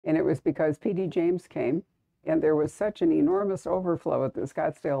And it was because P.D. James came, and there was such an enormous overflow at the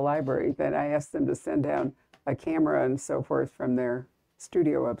Scottsdale Library that I asked them to send down a camera and so forth from their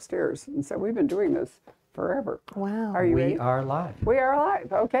studio upstairs. And so we've been doing this forever. Wow. Are you ready? We are live. We are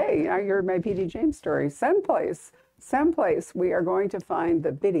live. Okay, now you're my P.D. James story. Someplace, we are going to find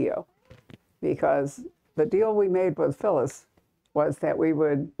the video, because the deal we made with Phyllis was that we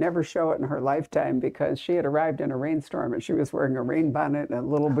would never show it in her lifetime, because she had arrived in a rainstorm and she was wearing a rain bonnet and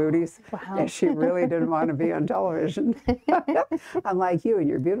little booties. Wow. And she really didn't want to be on television. Unlike you in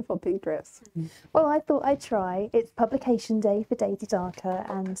your beautiful pink dress. Well, I thought I'd try. It's publication day for Daisy Darker,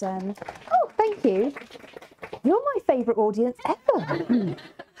 and oh, thank you. You're my favourite audience ever.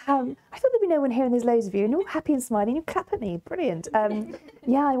 I thought there'd be no one here, and there's loads of you, and you're all happy and smiling. You clap at me, brilliant.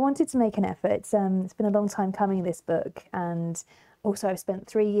 Yeah, I wanted to make an effort. It's been a long time coming, this book, and also I've spent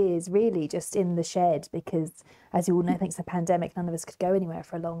 3 years really just in the shed because, as you all know, thanks to the pandemic, none of us could go anywhere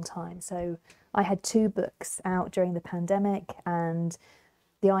for a long time. So I had 2 books out during the pandemic, and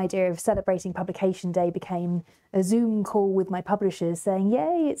the idea of celebrating publication day became a Zoom call with my publishers saying,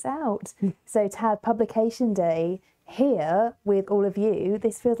 yay, it's out. So to have publication day here with all of you,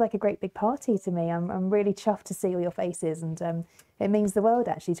 this feels like a great big party to me. I'm really chuffed to see all your faces, and it means the world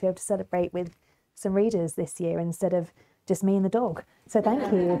actually to be able to celebrate with some readers this year instead of just me and the dog. So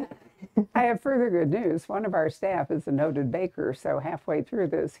thank you. I have further good news. One of our staff is a noted baker, so halfway through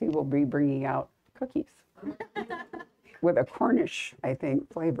this, he will be bringing out cookies with a Cornish, I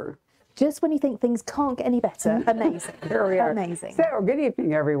think, flavor. Just when you think things can't get any better, amazing. Here we are. Amazing. So, good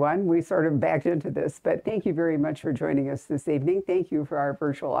evening, everyone. We sort of backed into this, but thank you very much for joining us this evening. Thank you for our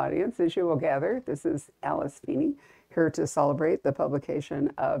virtual audience. As you will gather, this is Alice Feeney, here to celebrate the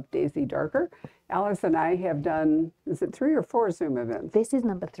publication of Daisy Darker. Alice and I have done, is it 3 or 4 Zoom events? This is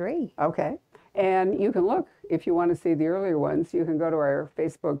number 3. Okay. And you can look, if you want to see the earlier ones, you can go to our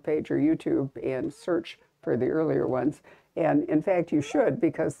Facebook page or YouTube and search for the earlier ones. And in fact, you should,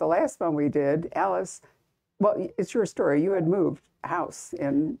 because the last one we did, Alice, well, it's your story. You had moved house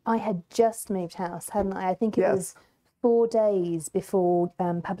in... I had just moved house, hadn't I? I think it Yes. was 4 days before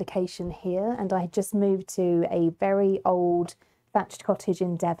publication here, and I had just moved to a very old thatched cottage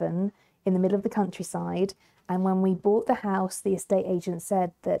in Devon in the middle of the countryside. And when we bought the house, the estate agent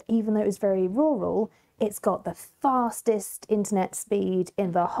said that even though it was very rural, it's got the fastest internet speed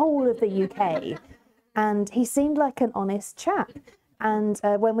in the whole of the UK. And he seemed like an honest chap. And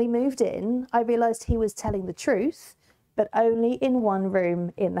when we moved in, I realised he was telling the truth, but only in one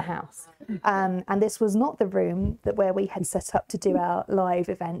room in the house. And this was not the room where we had set up to do our live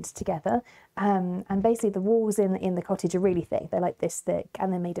event together. And basically the walls in the cottage are really thick. They're like this thick,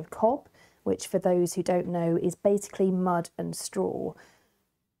 and they're made of cob, which for those who don't know is basically mud and straw.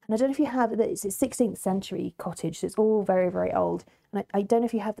 And I don't know if you have, it's a 16th century cottage, so it's all very, very old. And I don't know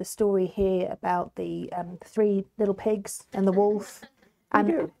if you have the story here about the 3 little pigs and the wolf.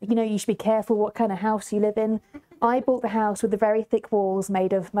 And, you know, you should be careful what kind of house you live in. I bought the house with the very thick walls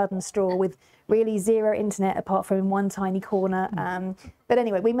made of mud and straw with really zero internet apart from in one tiny corner. But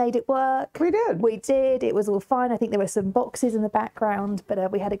anyway, we made it work. We did. We did. It was all fine. I think there were some boxes in the background,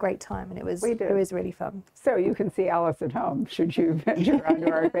 but we had a great time, and it was really fun. So you can see Alice at home, should you venture onto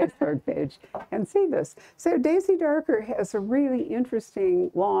our Facebook page and see this. So Daisy Darker has a really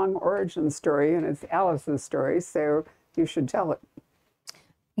interesting long origin story, and it's Alice's story, so you should tell it.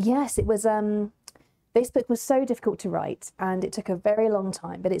 Yes, it was... This book was so difficult to write, and it took a very long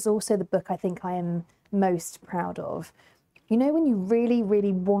time, but it's also the book I think I am most proud of. You know, when you really,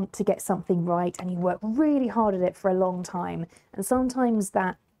 really want to get something right and you work really hard at it for a long time, and sometimes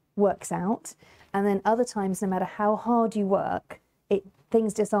that works out, and then other times, no matter how hard you work,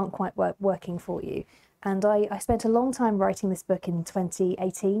 things just aren't quite working for you. And I spent a long time writing this book in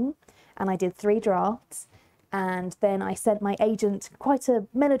 2018, and I did 3 drafts. And then I sent my agent quite a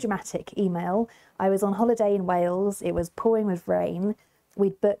melodramatic email. I was on holiday in Wales. It was pouring with rain.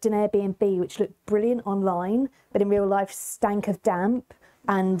 We'd booked an Airbnb, which looked brilliant online, but in real life stank of damp.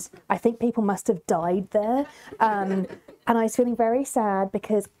 And I think people must have died there. And I was feeling very sad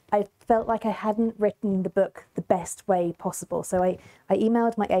because I felt like I hadn't written the book the best way possible. So I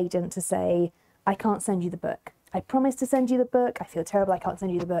emailed my agent to say, I can't send you the book. I promised to send you the book. I feel terrible. I can't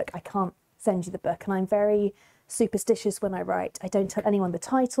send you the book. I can't send you the book. And I'm very superstitious when I write. I don't tell anyone the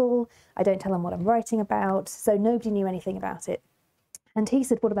title. I don't tell them what I'm writing about. So nobody knew anything about it. And he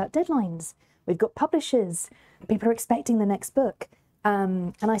said, what about deadlines? We've got publishers. People are expecting the next book.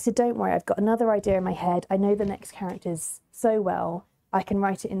 And I said, don't worry, I've got another idea in my head. I know the next characters so well. I can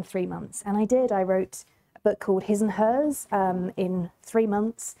write it in 3 months. And I did. I wrote a book called His and Hers in 3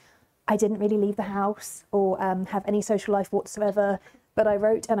 months. I didn't really leave the house or have any social life whatsoever. But I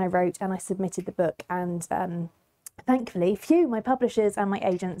wrote and I wrote and I submitted the book, and thankfully, my publishers and my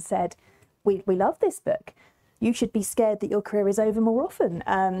agents said, we love this book. You should be scared that your career is over more often.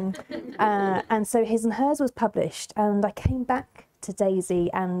 And so His and Hers was published, and I came back to Daisy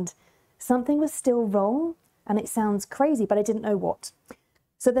and something was still wrong, and it sounds crazy, but I didn't know what.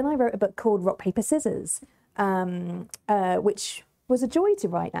 So then I wrote a book called Rock, Paper, Scissors, which was a joy to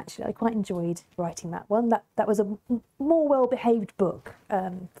write, actually. I quite enjoyed writing that one. That was a more well-behaved book.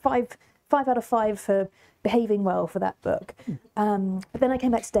 5 out of 5 for behaving well for that book. But then I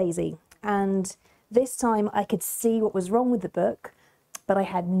came back to Daisy, and this time I could see what was wrong with the book, but I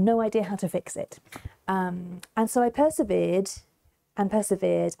had no idea how to fix it. And so I persevered and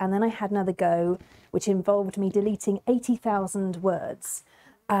persevered, and then I had another go, which involved me deleting 80,000 words,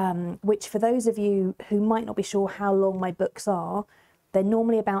 which for those of you who might not be sure how long my books are, they're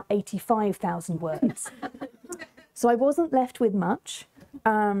normally about 85,000 words. So I wasn't left with much,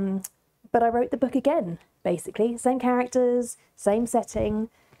 but I wrote the book again, basically. Same characters, same setting,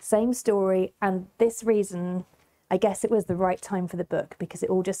 same story, and this reason, I guess it was the right time for the book, because it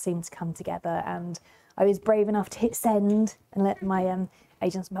all just seemed to come together, and I was brave enough to hit send and let my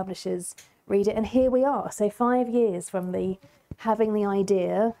agents and publishers read it, and here we are. So 5 years from having the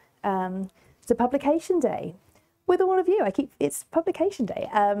idea to publication day with all of you. It's publication day,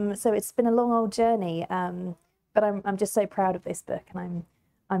 so it's been a long old journey, but I'm just so proud of this book, and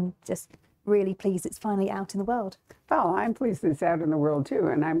I'm just really pleased it's finally out in the world. Well, I'm pleased it's out in the world too,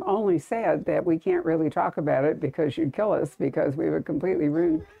 and I'm only sad that we can't really talk about it because you'd kill us, because we would completely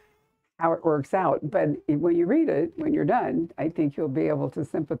ruin how it works out. But when you read it, when you're done, I think you'll be able to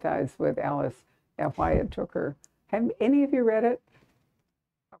sympathize with Alice and why it took her. Have any of you read it?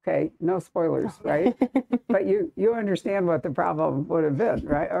 Okay, no spoilers, right? But you understand what the problem would have been,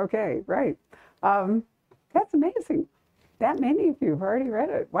 right? Okay, right. That's amazing. That many of you have already read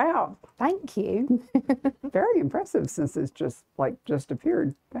it. Wow. Thank you. Very impressive, since it's just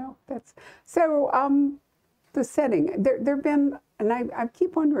appeared. Well, that's so. The setting. There've been, and I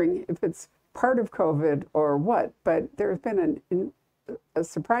keep wondering if it's part of COVID or what, but there's been a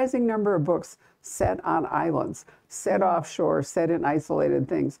surprising number of books set on islands, set offshore, set in isolated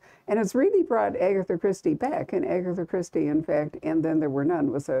things, and it's really brought Agatha Christie back. And Agatha Christie, in fact, And Then There Were None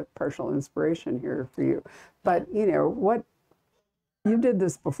was a partial inspiration here for you. But you did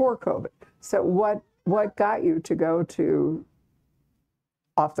this before COVID. So what got you to go to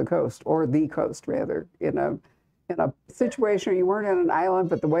off the coast, or the coast rather, in a situation where you weren't on an island,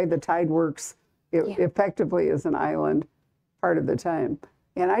 but the way the tide works, it effectively is an island part of the time.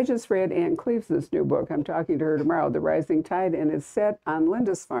 And I just read Anne Cleeves' new book. I'm talking to her tomorrow, The Rising Tide, and it's set on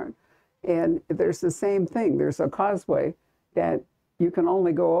Lindisfarne. And there's the same thing. There's a causeway that you can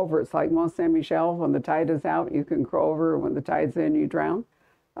only go over. It's like Mont Saint-Michel. When the tide is out, you can crow over. When the tide's in, you drown.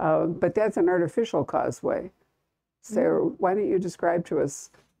 But that's an artificial causeway. So why don't you describe to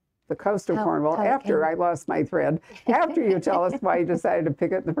us the coast of Cornwall after I lost my thread, after you tell us why you decided to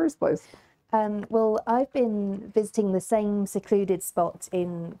pick it in the first place. Well, I've been visiting the same secluded spot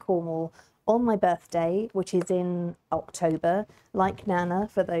in Cornwall on my birthday, which is in October, like Nana,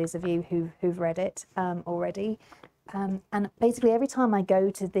 for those of you who've read it already. And basically every time I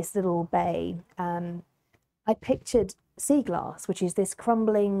go to this little bay, I pictured sea glass, which is this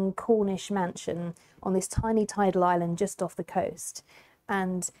crumbling Cornish mansion on this tiny tidal island just off the coast.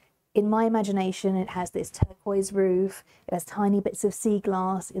 And in my imagination, it has this turquoise roof, it has tiny bits of sea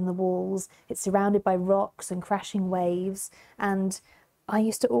glass in the walls, it's surrounded by rocks and crashing waves, and I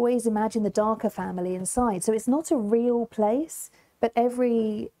used to always imagine the Darker family inside. So it's not a real place, but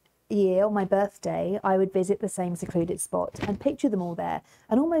every year on my birthday, I would visit the same secluded spot and picture them all there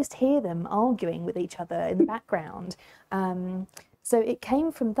and almost hear them arguing with each other in the background. So it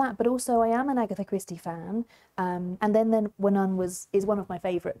came from that, but also I am an Agatha Christie fan. And Then Were None is one of my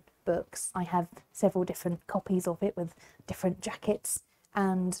favourite books. I have several different copies of it with different jackets.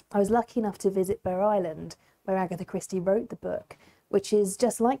 And I was lucky enough to visit Burr Island, where Agatha Christie wrote the book, which is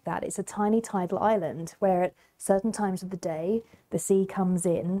just like that. It's a tiny tidal island where at certain times of the day, the sea comes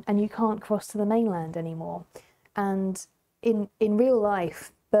in and you can't cross to the mainland anymore. And in real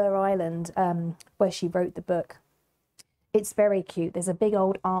life, Burr Island, where she wrote the book, it's very cute. There's a big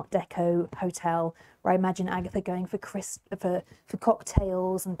old Art Deco hotel where I imagine Agatha going for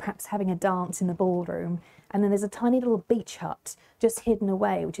cocktails and perhaps having a dance in the ballroom. And then there's a tiny little beach hut just hidden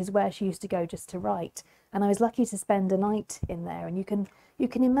away, which is where she used to go just to write. And I was lucky to spend a night in there. And you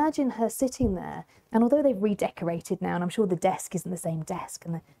can imagine her sitting there. And although they've redecorated now, and I'm sure the desk isn't the same desk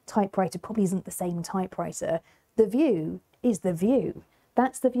and the typewriter probably isn't the same typewriter, the view is the view.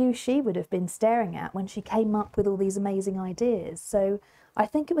 that's the view she would have been staring at when she came up with all these amazing ideas. So I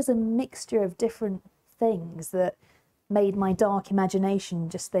think it was a mixture of different things that made my dark imagination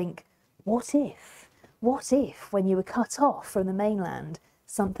just think, what if? What if, when you were cut off from the mainland,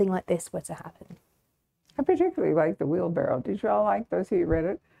 something like this were to happen? I particularly like the wheelbarrow. Did you all like those who read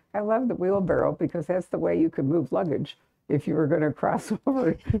it? I love the wheelbarrow because that's the way you could move luggage if you were going to cross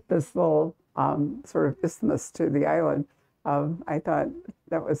over this little sort of isthmus to the island. I thought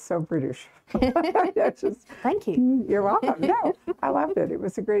that was so British. That's just, Thank you. You're welcome. No, I loved it. It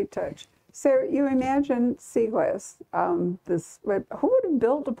was a great touch. So you imagine sea glass. Who would have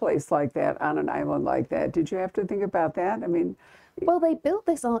built a place like that on an island like that? Did you have to think about that? I mean, well, they built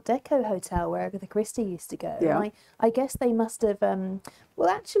this Art Deco hotel where Agatha Christie used to go. Yeah. And I guess they must have. Well,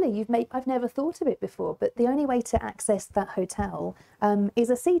 actually, I've never thought of it before, but the only way to access that hotel is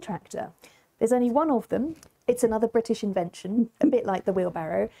a sea tractor. There's only one of them. It's another British invention, a bit like the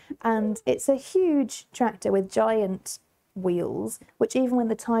wheelbarrow, and it's a huge tractor with giant wheels, which even when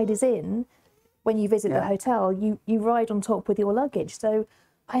the tide is in, when you visit the hotel, you ride on top with your luggage. So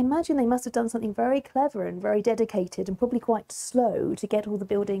I imagine they must have done something very clever and very dedicated and probably quite slow to get all the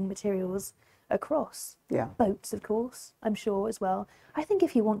building materials across. Yeah. Boats, of course, I'm sure as well. I think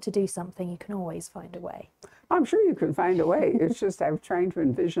if you want to do something, you can always find a way. I'm sure you can find a way. It's just I'm trying to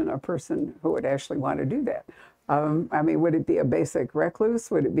envision a person who would actually want to do that. I mean, would it be a basic recluse?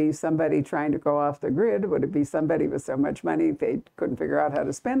 Would it be somebody trying to go off the grid? Would it be somebody with so much money they couldn't figure out how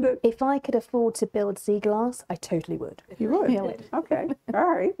to spend it? If I could afford to build sea glass, I totally would. You would? Yeah, I would. Okay. All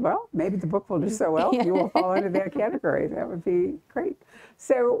right. Well, maybe the book will do so well. You will fall into that category. That would be great.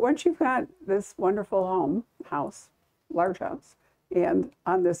 So once you've got this wonderful large house, and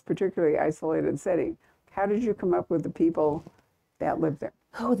on this particularly isolated setting, how did you come up with the people that lived there?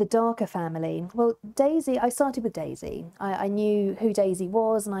 Oh, the Darker family. Well, Daisy, I started with Daisy. I knew who Daisy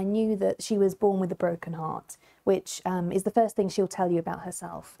was, and I knew that she was born with a broken heart, which is the first thing she'll tell you about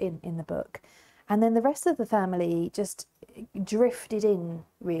herself in the book. And then the rest of the family just drifted in,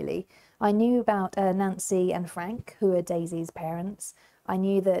 really. I knew about Nancy and Frank, who are Daisy's parents. I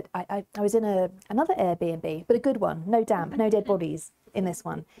knew that I was in another Airbnb, but a good one, no damp, no dead bodies in this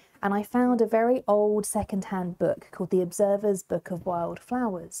one. And I found a very old second-hand book called The Observer's Book of Wild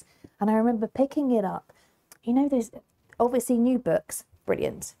Flowers. And I remember picking it up. You know, there's obviously new books,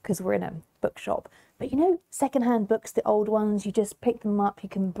 brilliant, because we're in a bookshop. But you know, second-hand books, the old ones, you just pick them up, you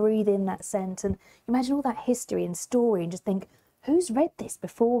can breathe in that scent, and imagine all that history and story and just think, who's read this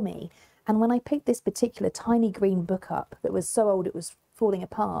before me? And when I picked this particular tiny green book up that was so old it was falling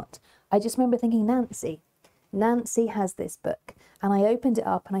apart, I just remember thinking, Nancy has this book. And I opened it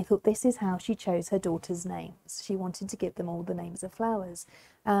up and I thought, this is how she chose her daughter's names. She wanted to give them all the names of flowers.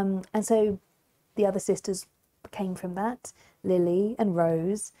 And so the other sisters came from that, Lily and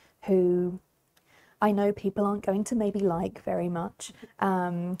Rose, who I know people aren't going to maybe like very much.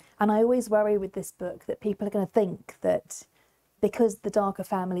 And I always worry with this book that people are going to think that because the Darker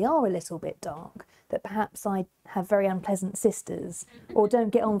family are a little bit dark, that perhaps I have very unpleasant sisters or don't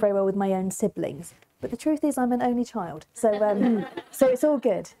get on very well with my own siblings. But the truth is I'm an only child, so so it's all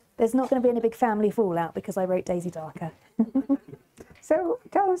good. There's not going to be any big family fallout because I wrote Daisy Darker. So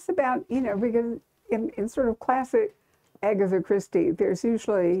tell us about, because in sort of classic Agatha Christie, there's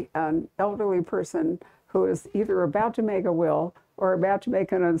usually an elderly person who is either about to make a will or about to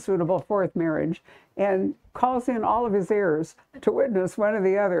make an unsuitable fourth marriage and calls in all of his heirs to witness one or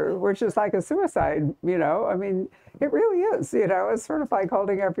the other, which is like a suicide, I mean, it really is, it's sort of like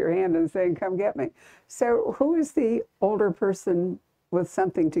holding up your hand and saying, come get me. So who is the older person with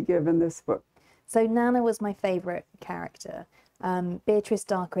something to give in this book? So Nana was my favourite character. Beatrice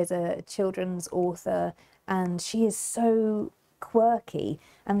Darker is a children's author and she is so quirky.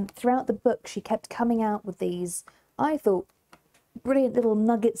 And throughout the book, she kept coming out with these, I thought, brilliant little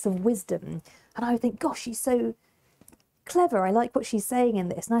nuggets of wisdom. And I would think, gosh, she's so clever. I like what she's saying in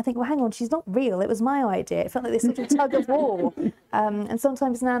this. And I think, well, hang on, she's not real. It was my idea. It felt like this sort of tug of war. And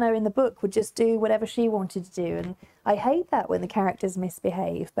sometimes Nana in the book would just do whatever she wanted to do. And I hate that when the characters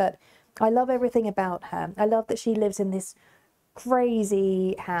misbehave. But I love everything about her. I love that she lives in this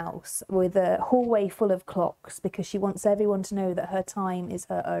crazy house with a hallway full of clocks because she wants everyone to know that her time is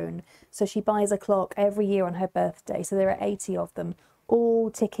her own. So she buys a clock every year on her birthday. So there are 80 of them, all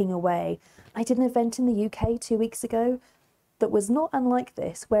ticking away. I did an event in the UK 2 weeks ago that was not unlike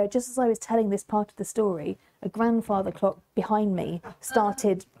this, where just as I was telling this part of the story, a grandfather clock behind me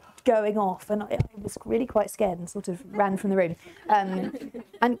started going off, and I was really quite scared and sort of ran from the room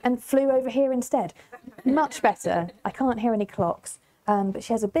and flew over here instead. Much better. I can't hear any clocks, but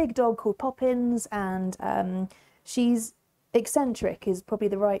she has a big dog called Poppins, and she's eccentric is probably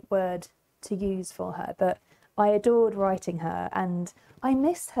the right word to use for her, but I adored writing her, and I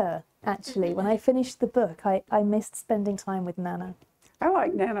miss her, actually. When I finished the book, I missed spending time with Nana. I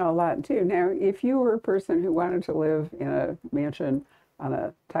like Nana a lot too. Now, if you were a person who wanted to live in a mansion on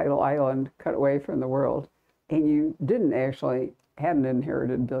a tidal island cut away from the world, and you hadn't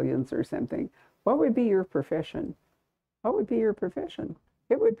inherited billions or something, what would be your profession? What would be your profession?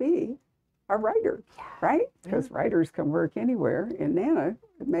 It would be a writer, right? Because writers can work anywhere. And Nana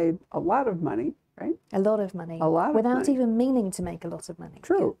made a lot of money, right? A lot of money. A lot of without money. even meaning to make a lot of money.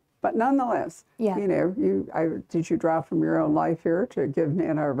 True. But nonetheless, Yeah. you know, did you draw from your own life here to give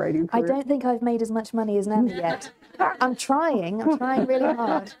Nana a writing career? I don't think I've made as much money as Nana yet. I'm trying really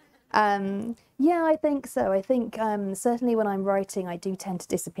hard. Yeah, I think so. I think certainly when I'm writing, I do tend to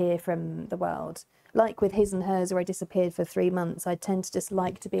disappear from the world. Like with His and Hers, where I disappeared for 3 months, I tend to just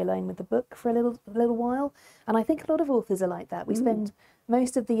like to be alone with the book for a little while. And I think a lot of authors are like that. We spend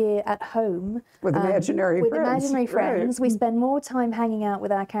most of the year at home with imaginary friends. With imaginary friends. Right. We spend more time hanging out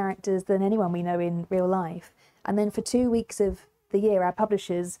with our characters than anyone we know in real life. And then for 2 weeks of the year, our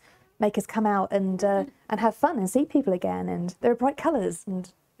publishers make us come out and have fun and see people again. And there are bright colours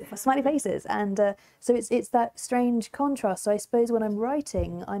and smiley faces. And so it's that strange contrast. So I suppose when I'm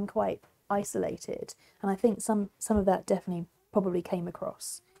writing, I'm quite isolated, and I think some of that definitely probably came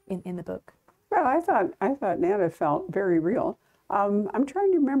across in the book. Well, I thought Nana felt very real. I'm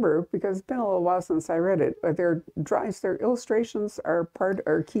trying to remember, because it's been a little while since I read it, but their drawings, their illustrations are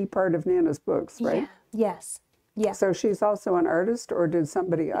a key part of Nana's books, right? Yeah. Yes. Yeah. So she's also an artist, or did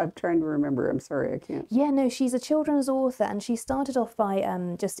somebody, I'm trying to remember, I'm sorry, I can't. Yeah, no, she's a children's author, and she started off by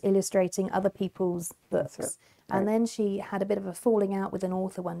just illustrating other people's books. Right. And then she had a bit of a falling out with an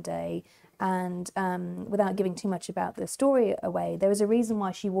author one day, and without giving too much about the story away, there was a reason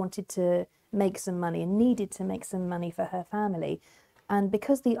why she wanted to make some money and needed to make some money for her family. And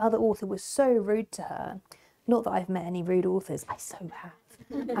because the other author was so rude to her, not that I've met any rude authors, I so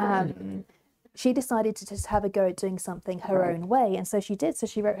have, she decided to just have a go at doing something her own way. And so she did. So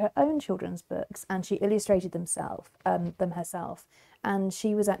she wrote her own children's books, and she illustrated them herself. And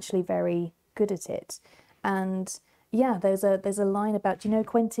she was actually very good at it. And yeah, there's a line about, do you know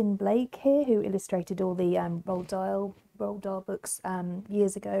Quentin Blake here, who illustrated all the Roald Dahl books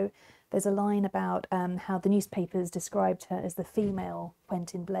years ago? There's a line about how the newspapers described her as the female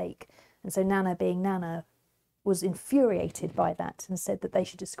Quentin Blake. And so Nana, being Nana, was infuriated by that and said that they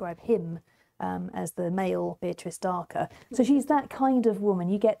should describe him as the male Beatrice Darker. So she's that kind of woman.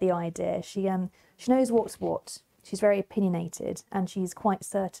 You get the idea. She knows what's what. She's very opinionated, and she's quite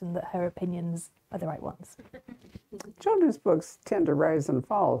certain that her opinions are the right ones. Children's books tend to rise and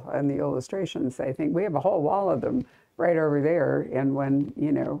fall on the illustrations, I think. We have a whole wall of them right over there. And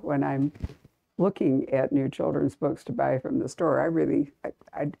when I'm looking at new children's books to buy from the store,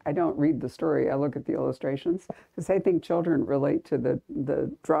 I don't read the story. I look at the illustrations, because I think children relate to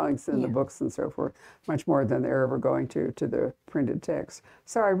the drawings in the books and so forth much more than they're ever going to the printed text.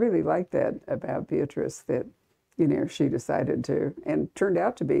 So I really like that about Beatrice, that she decided to, and turned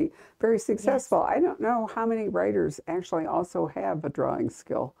out to be very successful. Yes. I don't know how many writers actually also have a drawing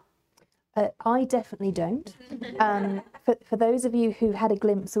skill. I definitely don't. For those of you who had a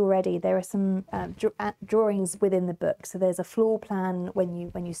glimpse already, there are some drawings within the book. So there's a floor plan when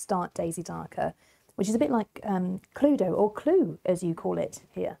you start Daisy Darker, which is a bit like Cluedo, or Clue as you call it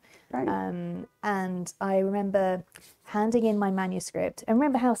here. Right. And I remember handing in my manuscript, and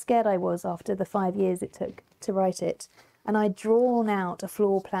remember how scared I was after the 5 years it took to write it. And I'd drawn out a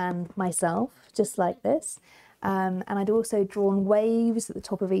floor plan myself, just like this. And I'd also drawn waves at the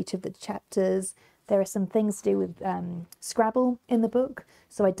top of each of the chapters. There are some things to do with Scrabble in the book.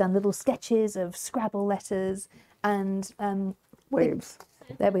 So I'd done little sketches of Scrabble letters and... waves.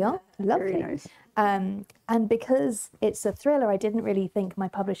 There we are. Lovely. Very nice. And because it's a thriller, I didn't really think my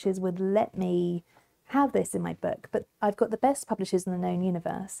publishers would let me have this in my book. But I've got the best publishers in the known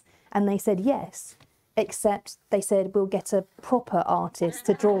universe. And they said yes, except they said, we'll get a proper artist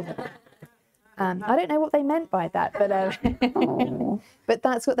to draw them. I don't know what they meant by that, but but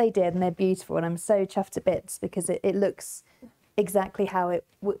that's what they did, and they're beautiful, and I'm so chuffed to bits, because it looks exactly how it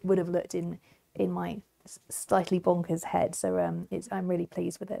would have looked in my slightly bonkers head. So I'm really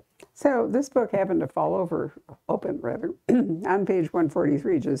pleased with it. So this book happened to open on page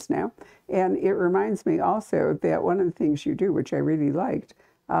 143 just now, and it reminds me also that one of the things you do, which I really liked,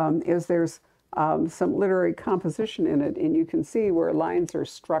 is there's some literary composition in it, and you can see where lines are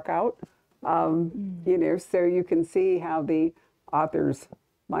struck out. So you can see how the author's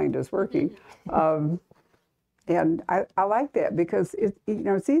mind is working. And I like that, because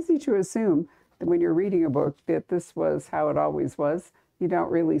it's easy to assume when you're reading a book that this was how it always was. You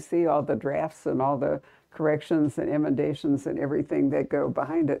don't really see all the drafts and all the corrections and emendations and everything that go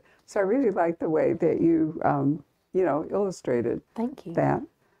behind it. So I really like the way that you, illustrated Thank you. that.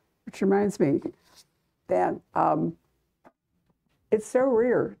 Which reminds me that it's so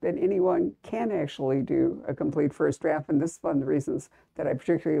rare that anyone can actually do a complete first draft, and this is one of the reasons that I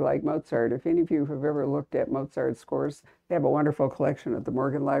particularly like Mozart. If any of you have ever looked at Mozart's scores, they have a wonderful collection at the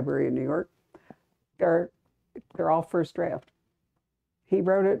Morgan Library in New York. They're all first draft. He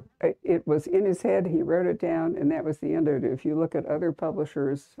wrote it, it was in his head, he wrote it down, and that was the end of it. If you look at other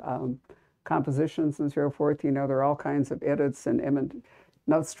publishers' compositions and so forth, there are all kinds of edits and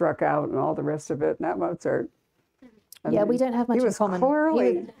notes struck out and all the rest of it. Not Mozart. Yeah, we don't have much in common.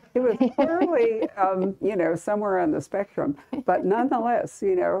 He was clearly, somewhere on the spectrum. But nonetheless,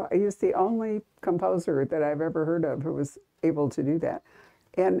 he's the only composer that I've ever heard of who was able to do that.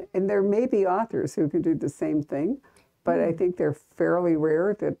 And there may be authors who can do the same thing, but I think they're fairly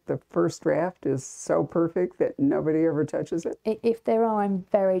rare that the first draft is so perfect that nobody ever touches it. If there are, I'm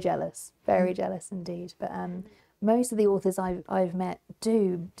very jealous indeed. But most of the authors I've met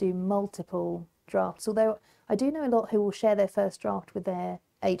do multiple drafts, although I do know a lot who will share their first draft with their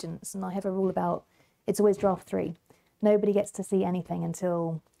agents, and I have a rule about it's always draft 3. Nobody gets to see anything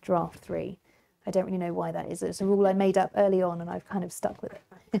until draft 3. I don't really know why that is. It's a rule I made up early on, and I've kind of stuck with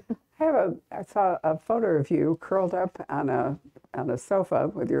it. I saw a photo of you curled up on a sofa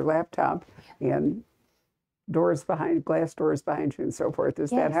with your laptop and glass doors behind you and so forth. Is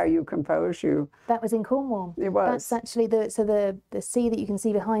that how you compose? That was in Cornwall. It was. That's actually the sea that you can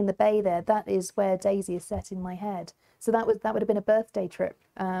see behind the bay there. That is where Daisy is set in my head. So that would have been a birthday trip,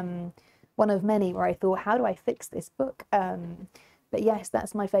 one of many where I thought, how do I fix this book? But yes,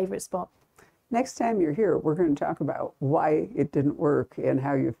 that's my favourite spot. Next time you're here, we're going to talk about why it didn't work and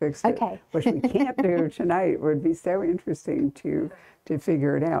how you fixed it. Okay. Which we can't do tonight. It would be so interesting to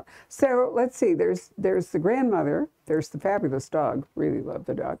figure it out. So let's see. There's the grandmother. There's the fabulous dog. Really love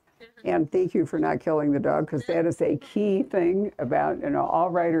the dog. And thank you for not killing the dog, because that is a key thing about, all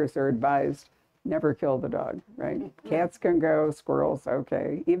writers are advised never kill the dog, right? Cats can go, squirrels,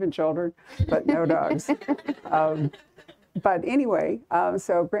 okay, even children, but no dogs. But anyway,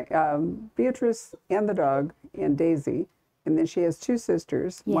 so Beatrice and the dog and Daisy, and then she has 2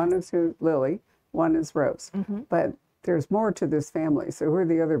 sisters. Yes. One is Lily, one is Rose. But there's more to this family. So who are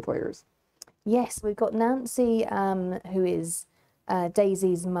the other players? Yes, we've got Nancy, who is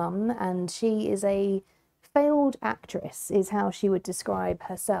Daisy's mum, and she is a failed actress, is how she would describe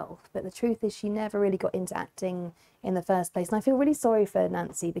herself. But the truth is she never really got into acting in the first place. And I feel really sorry for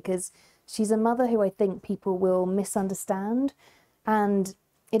Nancy, because she's a mother who I think people will misunderstand. And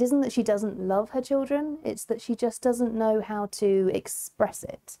it isn't that she doesn't love her children, it's that she just doesn't know how to express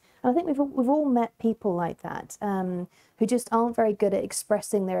it. And I think we've all met people like that, who just aren't very good at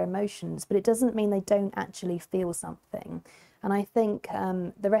expressing their emotions, but it doesn't mean they don't actually feel something. And I think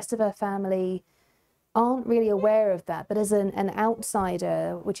the rest of her family aren't really aware of that, but as an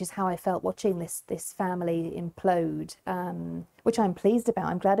outsider, which is how I felt watching this family implode, which I'm pleased about.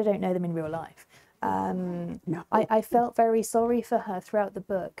 I'm glad I don't know them in real life. No. I felt very sorry for her throughout the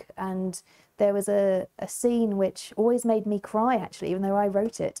book, and there was a scene which always made me cry, actually, even though I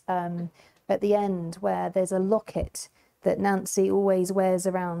wrote it, at the end, where there's a locket that Nancy always wears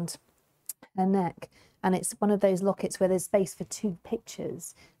around her neck. And it's one of those lockets where there's space for 2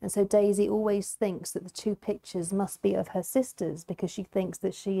 pictures. And so Daisy always thinks that the 2 pictures must be of her sisters, because she thinks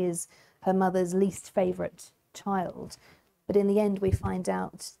that she is her mother's least favourite child. But in the end, we find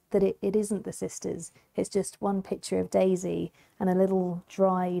out that it isn't the sisters. It's just one picture of Daisy and a little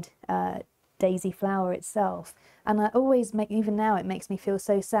dried daisy flower itself. And even now, it makes me feel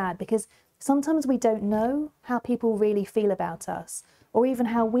so sad, because sometimes we don't know how people really feel about us, or even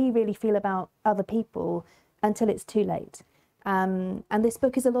how we really feel about other people, until it's too late. And this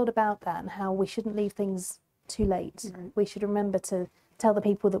book is a lot about that, and how we shouldn't leave things too late. Right. We should remember to tell the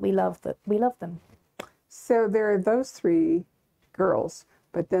people that we love them. So there are those 3 girls,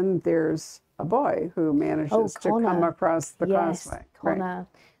 but then there's a boy who manages to come across the causeway. Connor. Right.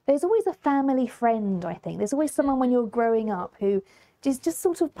 There's always a family friend, I think. There's always someone when you're growing up who is just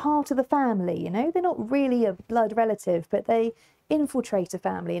sort of part of the family, They're not really a blood relative, but they infiltrate a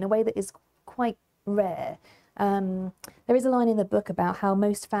family in a way that is quite rare. There is a line in the book about how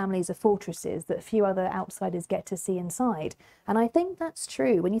most families are fortresses that few other outsiders get to see inside. And I think that's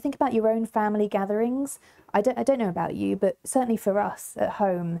true. When you think about your own family gatherings, I don't know about you, but certainly for us at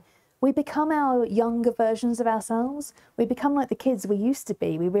home, we become our younger versions of ourselves. We become like the kids we used to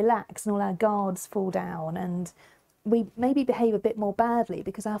be. We relax and all our guards fall down. And we maybe behave a bit more badly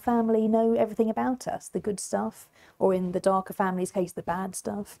because our family know everything about us, the good stuff, or in the darker family's case, the bad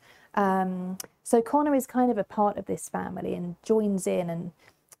stuff. So Connor is kind of a part of this family and joins in and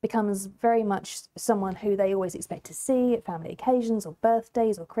becomes very much someone who they always expect to see at family occasions or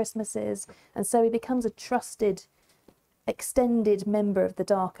birthdays or Christmases. And so he becomes a trusted, extended member of the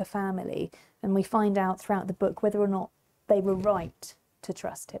darker family. And we find out throughout the book whether or not they were right to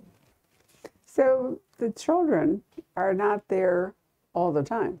trust him. So the children are not there all the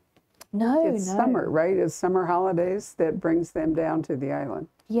time. No, It's summer, right? It's summer holidays that brings them down to the island.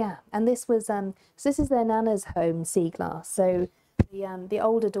 Yeah, and this was so this is their nana's home, Seaglass. So the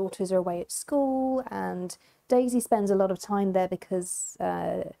older daughters are away at school, and Daisy spends a lot of time there because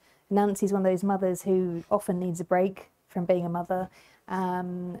Nancy's one of those mothers who often needs a break from being a mother.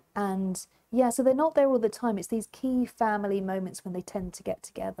 And yeah, so they're not there all the time. It's these key family moments when they tend to get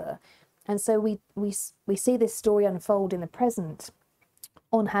together. And so we see this story unfold in the present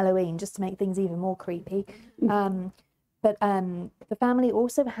on Halloween, just to make things even more creepy. But the family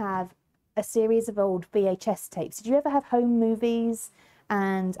also have a series of old VHS tapes. Did you ever have home movies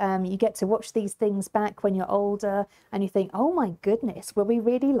and you get to watch these things back when you're older and you think, oh my goodness, were we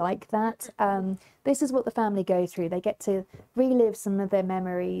really like that? This is what the family go through. They get to relive some of their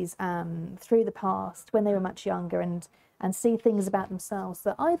memories through the past when they were much younger and see things about themselves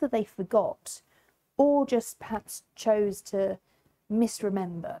that either they forgot or just perhaps chose to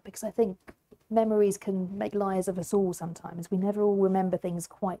misremember, because I think memories can make liars of us all sometimes. We never all remember things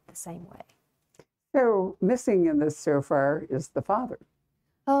quite the same way. So missing in this so far is the father.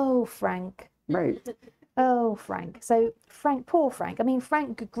 Oh, Frank. Right. Oh, Frank. So Frank, poor Frank. I mean,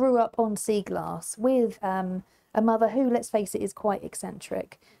 Frank grew up on Seaglass with a mother who, let's face it, is quite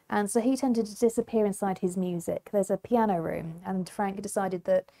eccentric. And so he tended to disappear inside his music. There's a piano room, and Frank decided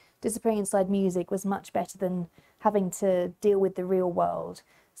that disappearing inside music was much better than having to deal with the real world.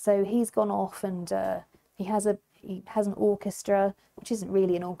 So he's gone off and he has an orchestra, which isn't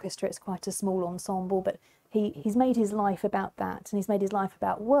really an orchestra, it's quite a small ensemble, but he's made his life about that, and he's made his life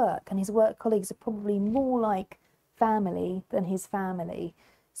about work, and his work colleagues are probably more like family than his family.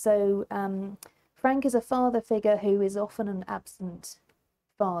 So Frank is a father figure who is often an absent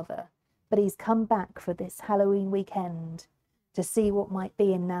father, but he's come back for this Halloween weekend to see what might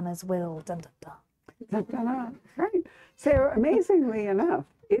be in Nana's will. Dun, dun, dun. Dun, dun, dun. Right. So amazingly enough,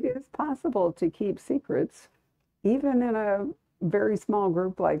 it is possible to keep secrets even in a very small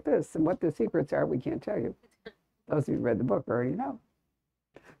group like this. And what the secrets are, we can't tell you. Those of you who read the book already know.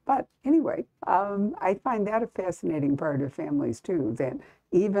 But anyway, I find that a fascinating part of families too, that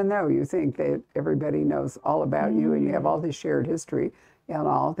even though you think that everybody knows all about you and you have all this shared history and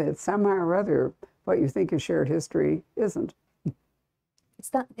all, that somehow or other what you think is shared history isn't.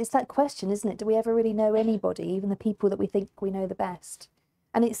 It's that question, isn't it? Do we ever really know anybody, even the people that we think we know the best?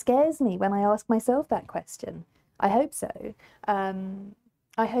 And it scares me when I ask myself that question. I hope so.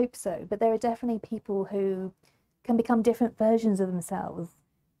 I hope so. But there are definitely people who can become different versions of themselves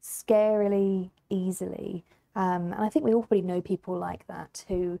scarily easily. And I think we all probably know people like that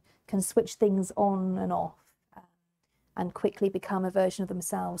who can switch things on and off and quickly become a version of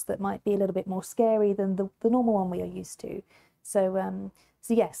themselves that might be a little bit more scary than the normal one we are used to. So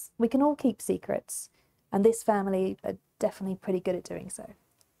yes, we can all keep secrets, and this family are definitely pretty good at doing so.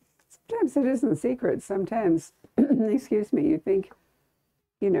 Sometimes it isn't secret. Sometimes, excuse me, you think,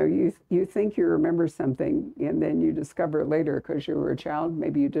 you think you remember something, and then you discover later because you were a child,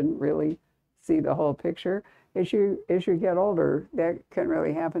 maybe you didn't really see the whole picture. As you get older, that can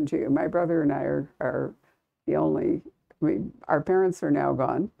really happen to you. My brother and I are the only, our parents are now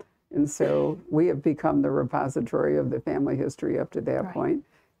gone. And so we have become the repository of the family history up to that point.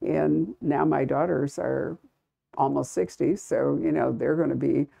 And now my daughters are almost 60, so, they're going to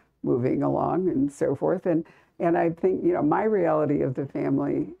be moving along and so forth. And I think, my reality of the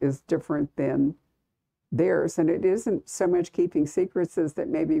family is different than theirs. And it isn't so much keeping secrets as that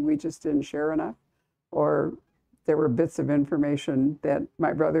maybe we just didn't share enough, or there were bits of information that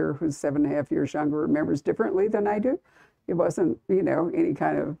my brother, who's 7.5 years younger, remembers differently than I do. It wasn't, any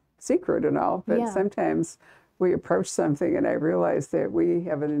kind of secret and all, but sometimes we approach something and I realize that we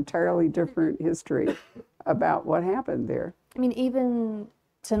have an entirely different history about what happened there. I mean, even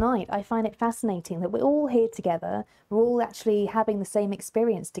tonight, I find it fascinating that we're all here together, we're all actually having the same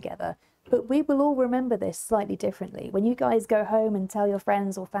experience together, but we will all remember this slightly differently. When you guys go home and tell your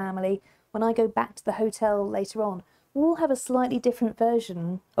friends or family, when I go back to the hotel later on, we'll all have a slightly different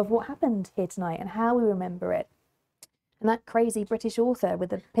version of what happened here tonight and how we remember it. And that crazy British author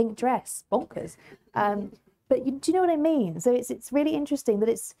with the pink dress, bonkers. But do you know what I mean? So it's really interesting that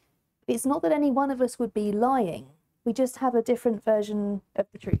it's not that any one of us would be lying. We just have a different version of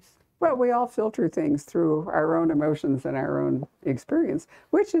the truth. Well, we all filter things through our own emotions and our own experience,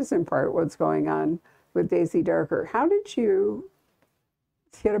 which is in part what's going on with Daisy Darker. How did you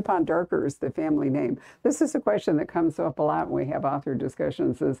hit upon Darker as the family name? This is a question that comes up a lot when we have author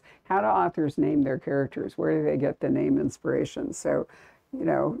discussions, is how do authors name their characters? Where do they get the name inspiration? So, you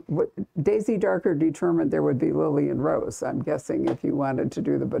know, Daisy Darker determined there would be Lily and Rose, I'm guessing, if you wanted to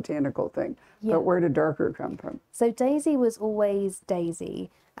do the botanical thing. Yeah. But where did Darker come from? So Daisy was always Daisy.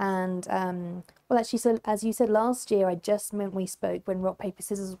 And, well, actually, so as you said, last year, when we spoke, when Rock, Paper,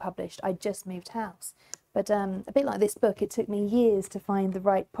 Scissors was published, I just moved house. But a bit like this book, it took me years to find the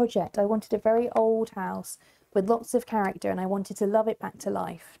right project. I wanted a very old house with lots of character, and I wanted to love it back to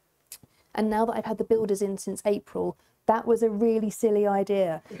life. And now that I've had the builders in since April, that was a really silly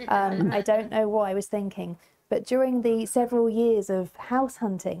idea. I don't know what I was thinking. But during the several years of house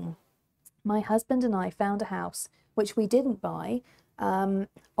hunting, my husband and I found a house, which we didn't buy, on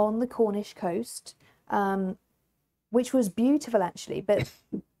the Cornish coast, which was beautiful actually, but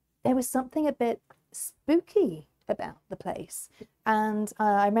there was something a bit spooky about the place. And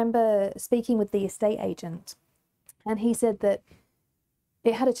I remember speaking with the estate agent, and he said that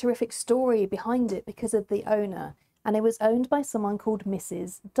it had a terrific story behind it because of the owner, and it was owned by someone called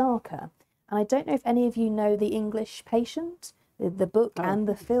Mrs. Darker. And I don't know if any of you know The English Patient, the book and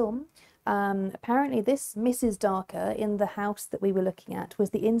the film. Apparently this Mrs. Darker in the house that we were looking at was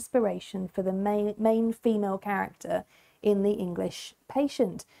the inspiration for the main female character in The English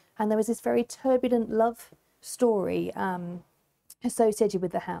Patient. And there was this very turbulent love story associated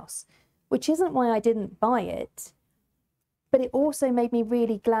with the house, which isn't why I didn't buy it, but it also made me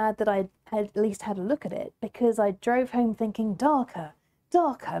really glad that I had at least had a look at it, because I drove home thinking, Darker,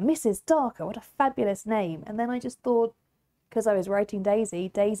 Darker, Mrs. Darker, what a fabulous name. And then I just thought, because I was writing Daisy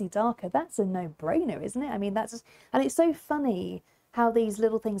Darker, that's a no-brainer, isn't it? I mean, and it's so funny how these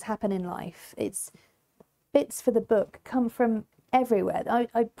little things happen in life. It's bits for the book come from everywhere.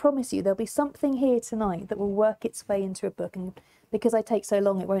 I promise you there'll be something here tonight that will work its way into a book, and because I take so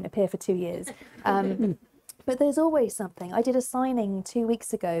long, it won't appear for 2 years. But there's always something. I did a signing 2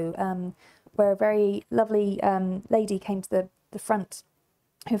 weeks ago where a very lovely lady came to the front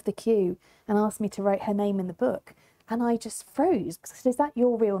of the queue and asked me to write her name in the book. And I just froze, because I said, is that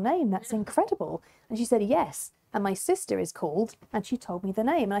your real name? That's incredible. And she said, yes. And my sister is called, and she told me the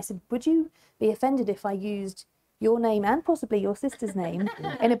name. And I said, would you be offended if I used your name and possibly your sister's name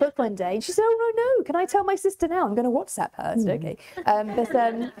in a book one day? And she said, oh, no, can I tell my sister now? I'm going to WhatsApp her. I said,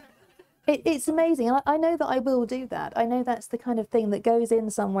 okay. It's amazing. And I know that I will do that. I know that's the kind of thing that goes in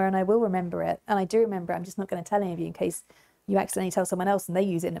somewhere, and I will remember it. And I do remember it. I'm just not going to tell any of you in case you accidentally tell someone else and they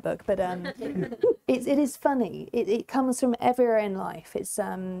use it in a book. But it is funny. It comes from everywhere in life.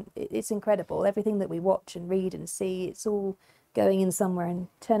 It's incredible. Everything that we watch and read and see, it's all going in somewhere and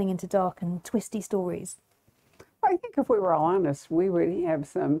turning into dark and twisty stories. I think if we were all honest, we would have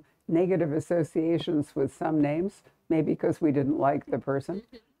some negative associations with some names, maybe because we didn't like the person.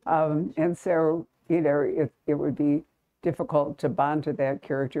 And so, you know, it would be difficult to bond to that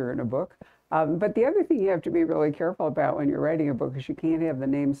character in a book. But the other thing you have to be really careful about when you're writing a book is you can't have the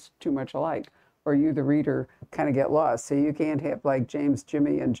names too much alike, or you, the reader, kind of get lost. So you can't have like James,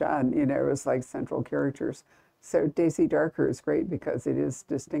 Jimmy, and John, you know, as like central characters. So Daisy Darker is great because it is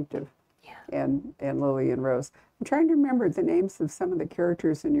distinctive. Yeah. And Lily and Rose. I'm trying to remember the names of some of the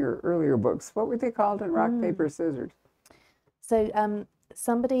characters in your earlier books. What were they called in Rock, Paper, Scissors? So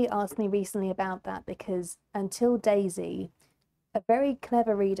somebody asked me recently about that, because until Daisy, a very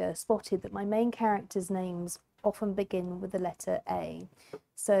clever reader spotted that my main characters' names often begin with the letter A.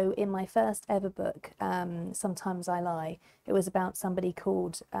 So in my first ever book, Sometimes I Lie, it was about somebody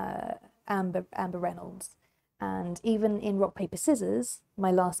called Amber Reynolds. And even in Rock, Paper, Scissors,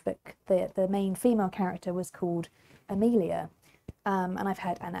 my last book, the main female character was called Amelia. And I've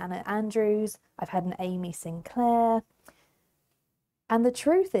had an Anna Andrews, I've had an Amy Sinclair. And the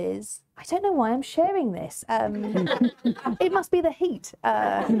truth is, I don't know why I'm sharing this. It must be the heat.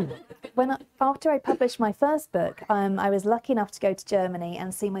 After I published my first book, I was lucky enough to go to Germany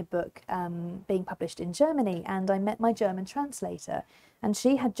and see my book being published in Germany. And I met my German translator, and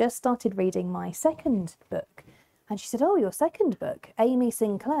she had just started reading my second book. And she said, oh, your second book, Amy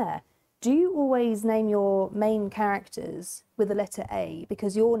Sinclair. Do you always name your main characters with the letter A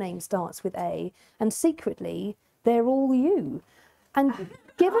because your name starts with A, and secretly they're all you? And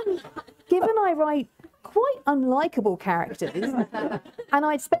given I write quite unlikable characters, and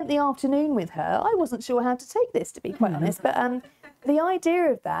I'd spent the afternoon with her, I wasn't sure how to take this, to be quite honest. But the idea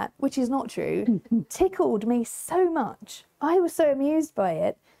of that, which is not true, tickled me so much. I was so amused by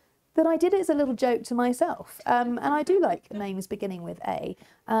it that I did it as a little joke to myself. And I do like names beginning with A.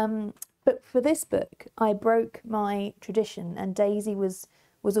 But for this book, I broke my tradition, and Daisy was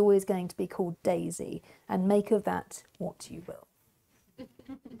always going to be called Daisy, and make of that what you will.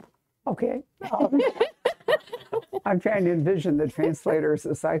 Okay. I'm trying to envision the translator as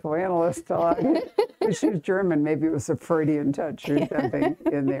a psychoanalyst. If she's German, maybe it was a Freudian touch or something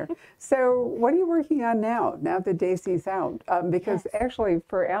in there. So what are you working on now that Daisy's out? Because actually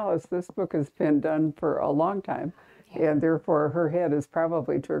for Alice, this book has been done for a long time. Yeah. And therefore her head is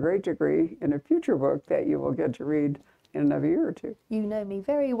probably to a great degree in a future book that you will get to read in another year or two. You know me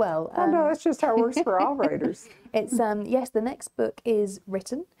very well. Oh no, that's just how it works for all writers. It's yes, the next book is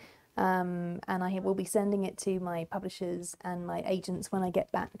written. And I will be sending it to my publishers and my agents when I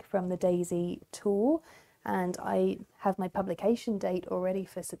get back from the Daisy tour, and I have my publication date already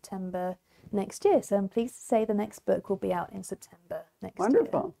for September next year, so I'm pleased to say the next book will be out in September next year.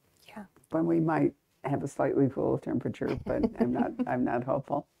 Wonderful. Yeah. When we might have a slightly cooler temperature, but I'm not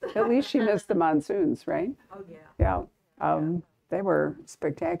hopeful. At least she missed the monsoons, right? Oh yeah. Yeah. They were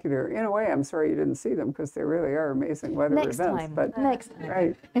spectacular. In a way, I'm sorry you didn't see them because they really are amazing weather Next events. time. But Next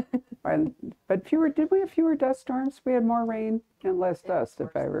time. Right. But did we have fewer dust storms? We had more rain and less dust,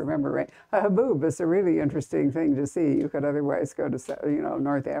 if I remember right. A haboob is a really interesting thing to see. You could otherwise go to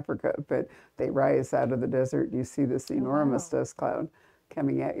North Africa, but they rise out of the desert. You see this enormous dust cloud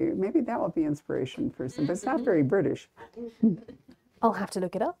coming at you. Maybe that will be inspiration for some, but it's not very British. I'll have to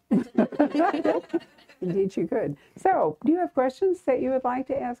look it up. Indeed you could. So, do you have questions that you would like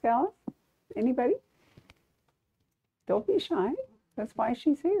to ask Alice? Anybody? Don't be shy. That's why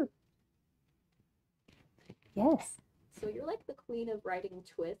she's here. Yes. So you're like the queen of writing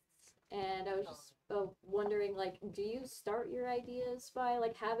twists, and I was just wondering, like, do you start your ideas by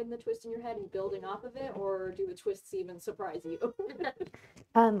like having the twist in your head and building off of it, or do the twists even surprise you?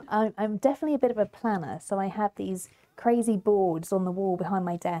 I'm definitely a bit of a planner, so I have these crazy boards on the wall behind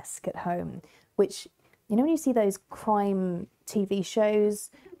my desk at home, which, you know, when you see those crime TV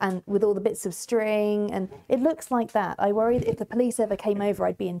shows and with all the bits of string, and it looks like that. I worry that if the police ever came over,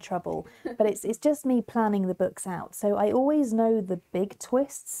 I'd be in trouble. But it's just me planning the books out. So I always know the big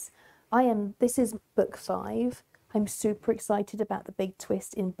twists. This is book 5. I'm super excited about the big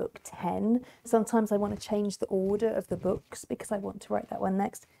twist in book 10. Sometimes I want to change the order of the books because I want to write that one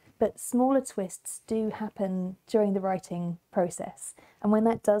next. But smaller twists do happen during the writing process. And when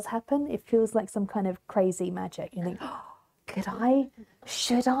that does happen, it feels like some kind of crazy magic. You think, oh, could I?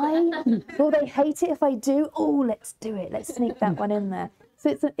 Should I? Will they hate it if I do? Oh, let's do it. Let's sneak that one in there.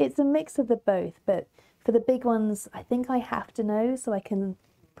 So it's a mix of the both. But for the big ones, I think I have to know so I can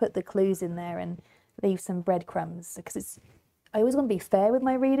put the clues in there and leave some breadcrumbs. Because I always want to be fair with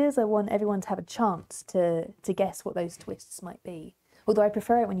my readers. I want everyone to have a chance to guess what those twists might be. Although I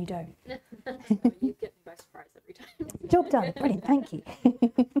prefer it when you don't. You get me by surprise every time. Job done. Brilliant. Thank you.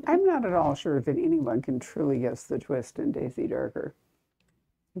 I'm not at all sure that anyone can truly guess the twist in Daisy Darker.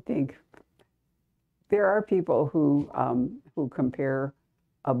 I think there are people who compare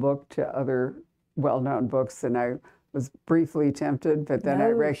a book to other well-known books, and I was briefly tempted, but then I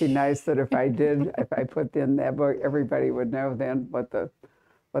recognized that if I put in that book, everybody would know then what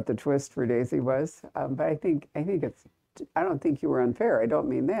the twist for Daisy was. But I think I don't think you were unfair. I don't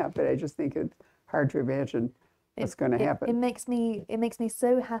mean that, but I just think it's hard to imagine what's going to happen. It makes me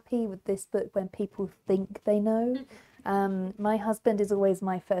so happy with this book when people think they know. My husband is always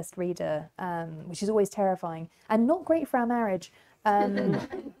my first reader, which is always terrifying and not great for our marriage.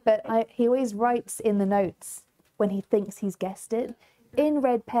 But he always writes in the notes when he thinks he's guessed it, in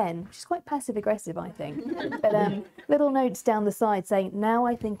red pen, which is quite passive-aggressive, I think. But little notes down the side saying, now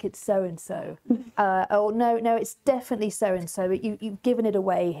I think it's so-and-so. Oh, no, it's definitely so-and-so, but you've given it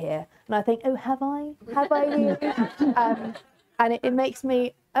away here. And I think, oh, have I? Have I really? And it makes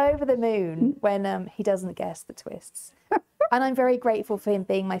me over the moon when he doesn't guess the twists. And I'm very grateful for him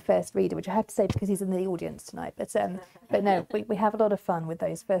being my first reader, which I have to say because he's in the audience tonight. But no, we have a lot of fun with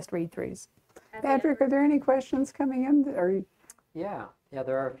those first read-throughs. Patrick, are there any questions coming in? Yeah,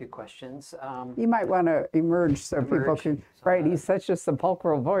 there are a few questions. You might want to emerge so people can, right, he's such a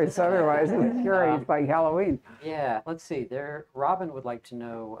sepulchral voice, otherwise it's scary, it's like Halloween. Yeah, let's see, Robin would like to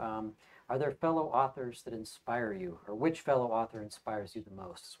know, are there fellow authors that inspire you, or which fellow author inspires you the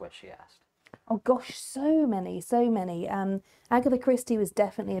most, is what she asked. Oh gosh, so many. Agatha Christie was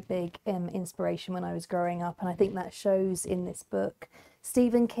definitely a big inspiration when I was growing up, and I think that shows in this book.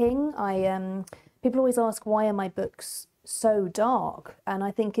 Stephen King, people always ask, why are my books so dark? And I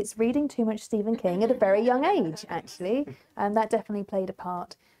think it's reading too much Stephen King at a very young age, actually, and that definitely played a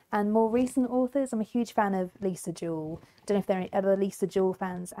part. And more recent authors, I'm a huge fan of Lisa Jewell. I don't know if there are any other Lisa Jewell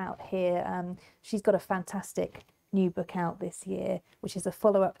fans out here. She's got a fantastic new book out this year, which is a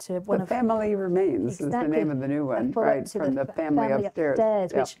follow-up to one The of Family Remains is the name of the new one, right? From the Family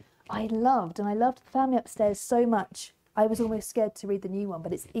Upstairs. Which I loved, and I loved The Family Upstairs so much. I was almost scared to read the new one,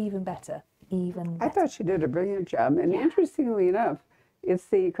 but it's even better, even better. I thought she did a brilliant job. And interestingly enough, it's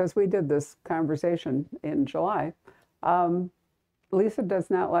because we did this conversation in July, Lisa does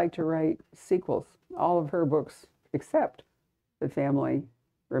not like to write sequels. All of her books, except The Family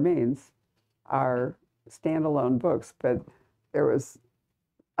Remains, are standalone books, but there was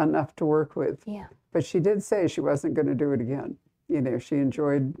enough to work with. Yeah. But she did say she wasn't going to do it again. You know, she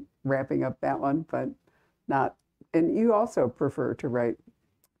enjoyed wrapping up that one, but not. And you also prefer to write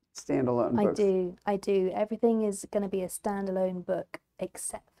standalone books. I do. Everything is going to be a standalone book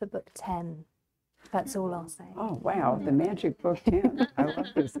except for book 10. That's all I'll say. Oh, wow. The magic book 10. I love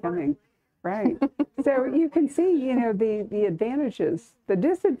this coming. Right. So you can see, you know, the advantages. The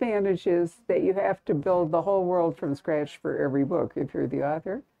disadvantage is that you have to build the whole world from scratch for every book if you're the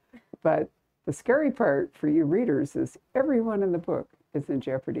author. But the scary part for you readers is everyone in the book is in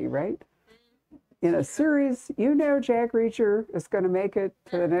jeopardy, right? In a series, you know Jack Reacher is going to make it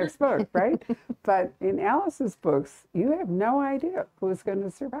to the next book, right? But in Alice's books, you have no idea who's going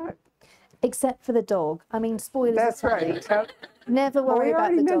to survive. Except for the dog. I mean, spoilers That's aside, right. never Well, worry we about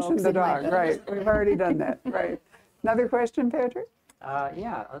already the mentioned dogs the in my dog, books. right? We've already done that, right? Another question, Patrick?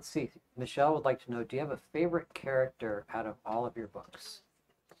 Yeah, let's see. Michelle would like to know, do you have a favorite character out of all of your books?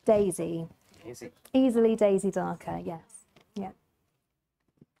 Daisy. Daisy. Easily Daisy Darker, yes. Yeah.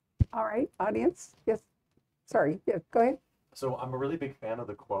 All right, audience. Yes. Sorry. Yeah, go ahead. So I'm a really big fan of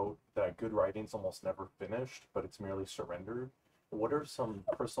the quote that good writing's almost never finished, but it's merely surrendered. What are some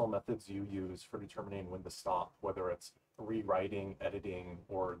personal methods you use for determining when to stop, whether it's rewriting, editing,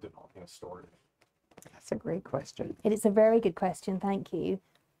 or developing a story? That's a great question. It is a very good question, thank you.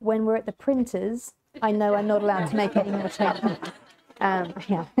 When we're at the printers, I know I'm not allowed to make any more changes.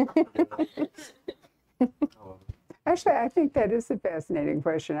 Yeah. Actually, I think that is a fascinating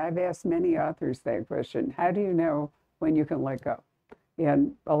question. I've asked many authors that question. How do you know when you can let go?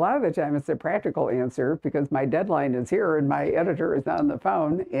 And a lot of the time it's a practical answer because my deadline is here and my editor is on the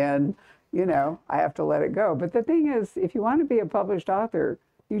phone and, you know, I have to let it go. But the thing is, if you want to be a published author,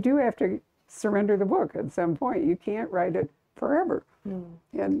 you do have to surrender the book at some point. You can't write it forever.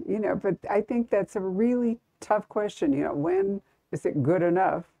 And, you know, but I think that's a really tough question. You know, when is it good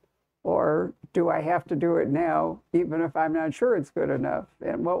enough? Or do I have to do it now, even if I'm not sure it's good enough?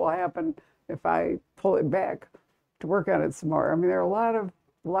 And what will happen if I pull it back to work on it some more? I mean, there are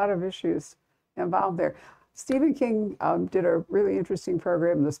a lot of issues involved there. Stephen King did a really interesting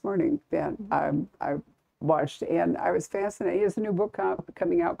program this morning that I watched, and I was fascinated. He has a new book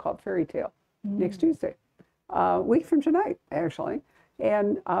coming out called Fairy Tale next Tuesday, a week from tonight, actually.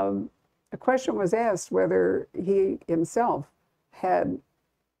 And a question was asked whether he himself had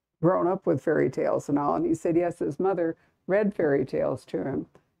grown up with fairy tales and all, and he said yes, his mother read fairy tales to him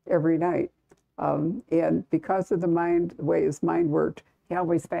every night. And because of the way his mind worked, he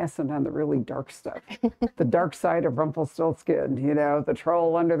always fastened on the really dark stuff. The dark side of Rumpelstiltskin, you know, the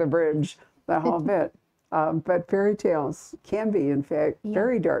troll under the bridge, the whole bit. But fairy tales can be, in fact,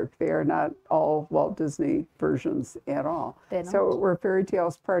 very dark. They are not all Walt Disney versions at all. So were fairy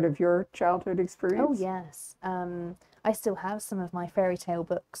tales part of your childhood experience? Oh, yes. I still have some of my fairy tale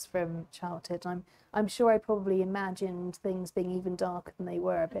books from childhood. I'm sure I probably imagined things being even darker than they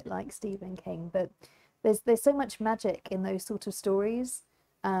were, a bit like Stephen King. But there's so much magic in those sort of stories.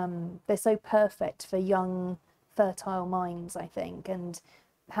 They're so perfect for young, fertile minds, I think, and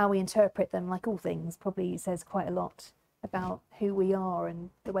how we interpret them, like all things, probably says quite a lot about who we are and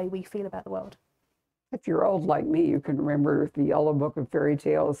the way we feel about the world. If you're old like me, you can remember the Yellow Book of Fairy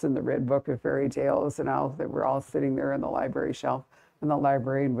Tales and the Red Book of Fairy Tales and all that were all sitting there on the library shelf, and the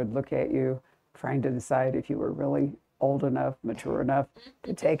librarian would look at you trying to decide if you were really old enough, mature enough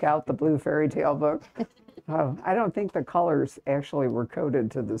to take out the blue fairy tale book. I don't think the colors actually were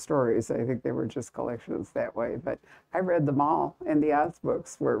coded to the stories. I think they were just collections that way, but I read them all, and the Oz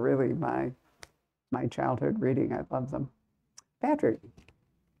books were really my childhood reading. I love them. Patrick,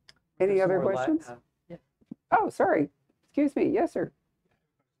 any other questions? Oh, sorry. Excuse me. Yes, sir.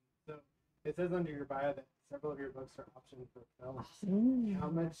 So it says under your bio that several of your books are optioned for films. How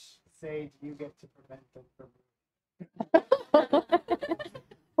much say do you get to prevent them from?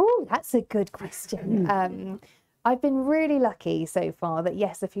 Oh, that's a good question. I've been really lucky so far that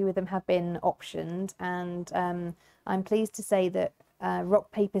yes, a few of them have been optioned, and I'm pleased to say that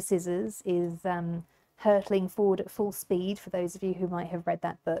Rock Paper Scissors hurtling forward at full speed, for those of you who might have read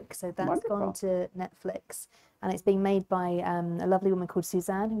that book. So that's Wonderful. gone to Netflix, and it's being made by a lovely woman called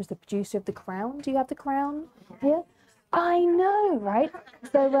Suzanne, who's the producer of The Crown. Do you have The Crown here? I know, right?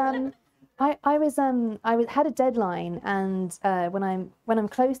 So I had a deadline, and when I'm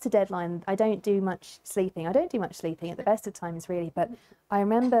close to deadline, I don't do much sleeping. I don't do much sleeping at the best of times, really. But I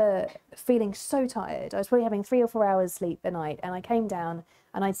remember feeling so tired. I was probably having 3 or 4 hours sleep a night, and I came down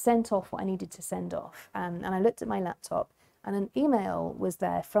and I'd sent off what I needed to send off. And I looked at my laptop, and an email was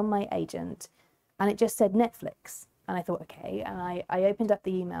there from my agent, and it just said Netflix. And I thought, okay. And I opened up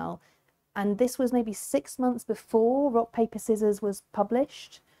the email, and this was maybe 6 months before Rock, Paper, Scissors was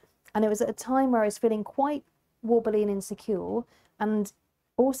published. And it was at a time where I was feeling quite wobbly and insecure. And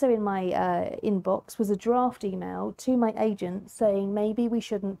also in my inbox was a draft email to my agent saying maybe we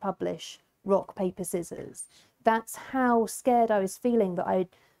shouldn't publish Rock, Paper, Scissors. That's how scared I was feeling, that I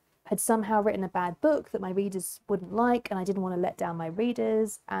had somehow written a bad book that my readers wouldn't like, and I didn't want to let down my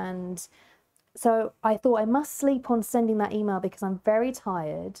readers. And so I thought I must sleep on sending that email because I'm very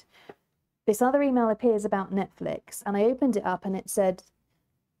tired. This other email appears about Netflix, and I opened it up and it said,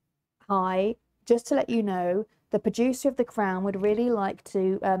 "Hi, just to let you know, the producer of The Crown would really like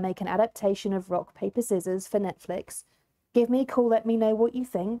to make an adaptation of Rock, Paper, Scissors for Netflix. Give me a call, let me know what you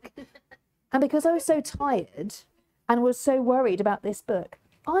think." And because I was so tired and was so worried about this book,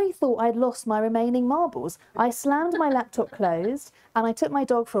 I thought I'd lost my remaining marbles. I slammed my laptop closed and I took my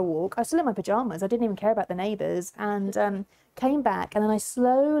dog for a walk. I was still in my pajamas. I didn't even care about the neighbours, and came back, and then I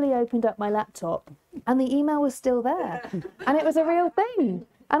slowly opened up my laptop and the email was still there. And it was a real thing.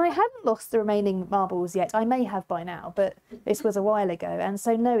 And I hadn't lost the remaining marbles yet. I may have by now, but this was a while ago. And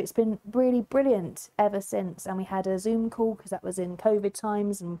so, no, it's been really brilliant ever since. And we had a Zoom call because that was in COVID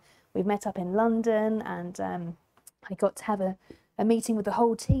times, and we met up in London, and I got to have a meeting with the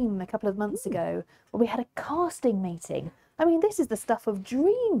whole team a couple of months ago where we had a casting meeting. I mean, this is the stuff of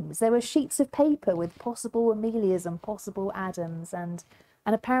dreams. There were sheets of paper with possible Amelias and possible Adams, and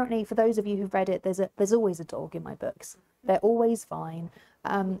apparently, for those of you who've read it, there's always a dog in my books. They're always fine.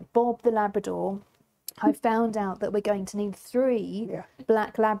 Bob the Labrador, I found out that we're going to need 3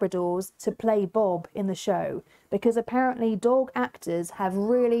 black Labradors to play Bob in the show, because apparently dog actors have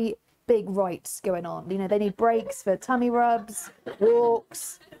really big rights going on. You know, they need breaks for tummy rubs,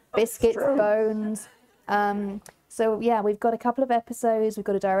 walks, biscuits, bones. So yeah, we've got a couple of episodes, we've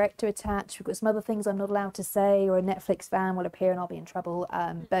got a director attached, we've got some other things I'm not allowed to say, or a Netflix fan will appear and I'll be in trouble.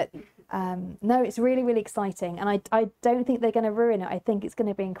 No, it's really, really exciting. And I don't think they're going to ruin it. I think it's going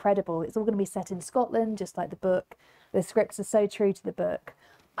to be incredible. It's all going to be set in Scotland, just like the book. The scripts are so true to the book.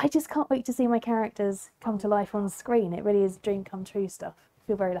 I just can't wait to see my characters come to life on screen. It really is dream come true stuff. I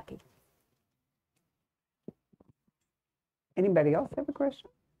feel very lucky. Anybody else have a question?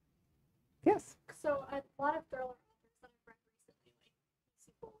 Yes. So a lot of thriller authors that I've read recently,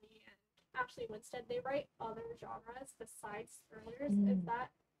 like Feeney and Ashley Winstead, they write other genres besides thrillers. Is that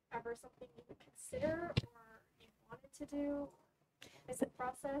ever something you would consider or you wanted to do in the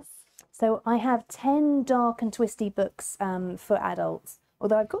process? So I have 10 dark and twisty books for adults,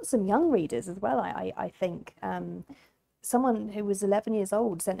 although I've got some young readers as well, I think. Someone who was 11 years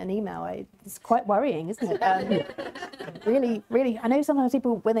old sent an email. It's quite worrying, isn't it? Really, really. I know sometimes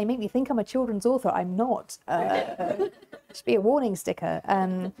people, when they meet me, think I'm a children's author. I'm not. Should be a warning sticker.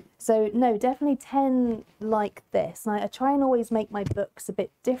 So no, definitely 10 like this. And I try and always make my books a bit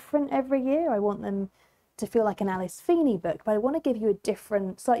different every year. I want them to feel like an Alice Feeney book, but I want to give you a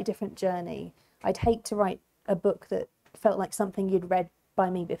different, slightly different journey. I'd hate to write a book that felt like something you'd read by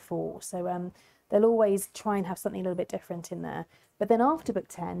me before. So they'll always try and have something a little bit different in there. But then after book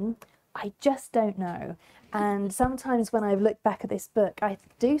 10, I just don't know. And sometimes when I've looked back at this book, I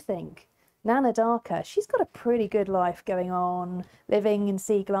do think Nana Darker, she's got a pretty good life going on, living in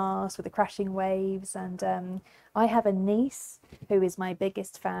sea glass with the crashing waves. And I have a niece who is my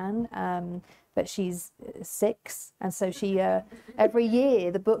biggest fan, but she's 6. And so she, every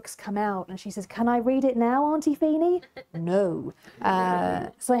year the books come out and she says, "Can I read it now, Auntie Feeney?" No.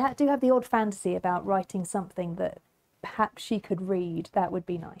 So I do have the odd fantasy about writing something that perhaps she could read. That would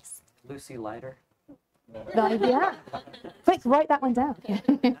be nice. Lucy Leiter. Yeah. Quick, write that one down.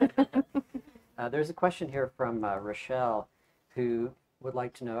 There's a question here from Rochelle, who would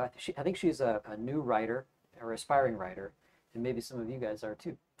like to know, I think she's a new writer or aspiring writer, and maybe some of you guys are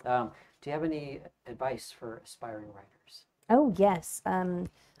too. Do you have any advice for aspiring writers? Oh, yes.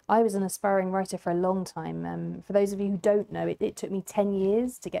 I was an aspiring writer for a long time. For those of you who don't know, it took me 10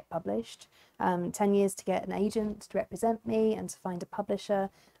 years to get published, 10 years to get an agent to represent me and to find a publisher.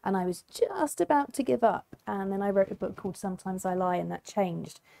 And I was just about to give up. And then I wrote a book called Sometimes I Lie, and that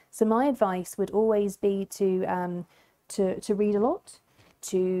changed. So my advice would always be to read a lot,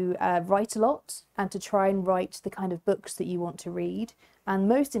 to write a lot, and to try and write the kind of books that you want to read. And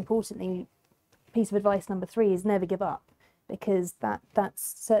most importantly, piece of advice number 3 is never give up, because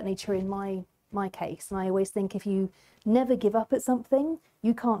that's certainly true in my case. And I always think if you never give up at something,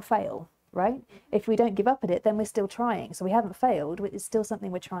 you can't fail, right? If we don't give up at it, then we're still trying. So we haven't failed, it's still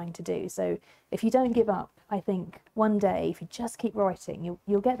something we're trying to do. So if you don't give up, I think one day, if you just keep writing,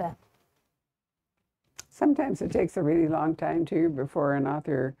 you'll get there. Sometimes it takes a really long time too before an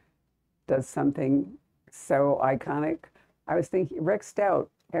author does something so iconic. I was thinking Rex Stout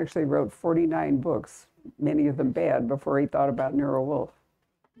actually wrote 49 books, many of them bad, before he thought about Nero Wolfe.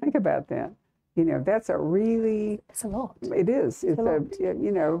 Think about that. You know, that's a really... It's a lot. It is. It's a lot.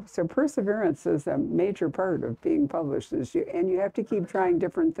 You know, so perseverance is a major part of being published. And you have to keep trying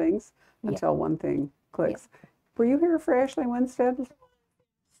different things until one thing clicks. Yeah. Were you here for Ashley Winstead?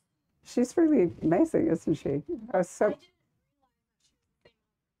 She's really amazing, isn't she?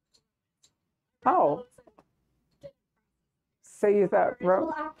 Oh. So you thought,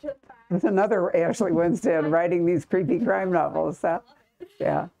 there's another Ashley Winstead writing these creepy crime novels. Huh?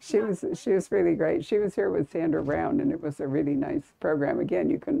 Yeah, she was really great. She was here with Sandra Brown, and it was a really nice program. Again,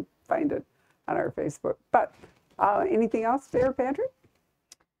 you can find it on our Facebook. But anything else there, Patrick?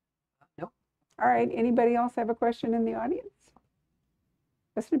 No. All right. Anybody else have a question in the audience?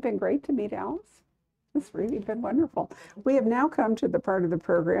 Hasn't it been great to meet Alice? It's really been wonderful. We have now come to the part of the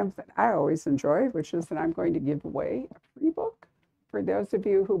program that I always enjoy, which is that I'm going to give away a free book. For those of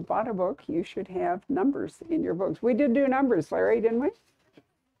you who bought a book, you should have numbers in your books. We did do numbers, Larry, didn't we?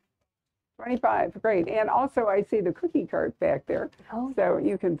 25, great. And also I see the cookie cart back there. Oh. So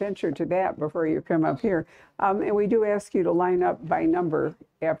you can venture to that before you come up here. And we do ask you to line up by number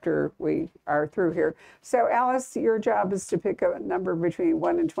after we are through here. So Alice, your job is to pick a number between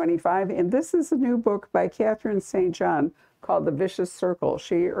 1 and 25. And this is a new book by Catherine St. John called The Vicious Circle.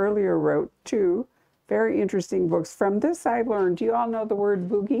 She earlier wrote 2 very interesting books. From this I learned, do you all know the word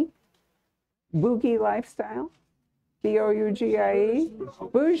bougie? Bougie lifestyle? B-O-U-G-I-E?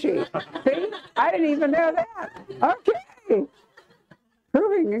 Bougie. See? I didn't even know that. Okay.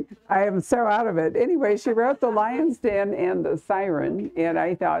 Proving I am so out of it. Anyway, she wrote The Lion's Den and The Siren, and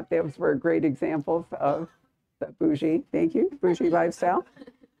I thought those were great examples of the bougie. Thank you. Bougie lifestyle.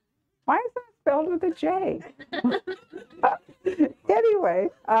 Why is that spelled with a J? Anyway,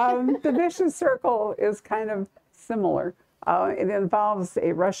 The Vicious Circle is kind of similar. It involves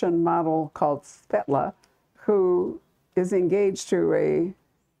a Russian model called Svetla, who is engaged to a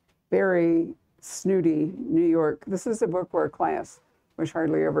very snooty New York. This is a bookwork class, which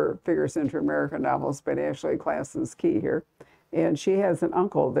hardly ever figures into American novels, but actually class is key here. And she has an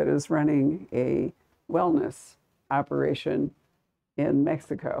uncle that is running a wellness operation in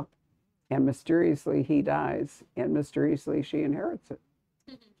Mexico. And mysteriously he dies, and mysteriously she inherits it.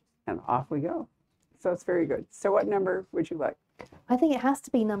 And off we go. So it's very good. So what number would you like? I think it has to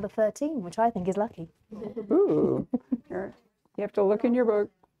be number 13, which I think is lucky. Ooh. You have to look in your book.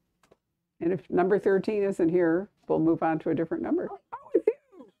 And if number 13 isn't here, we'll move on to a different number. Oh, it's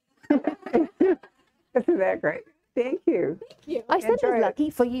you. Isn't that great? Thank you. Thank you. I said it was lucky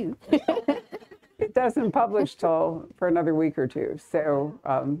for you. It doesn't publish till for another week or two. So,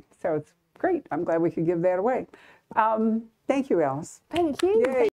 so it's great. I'm glad we could give that away. Thank you, Alice. Thank you. Yay.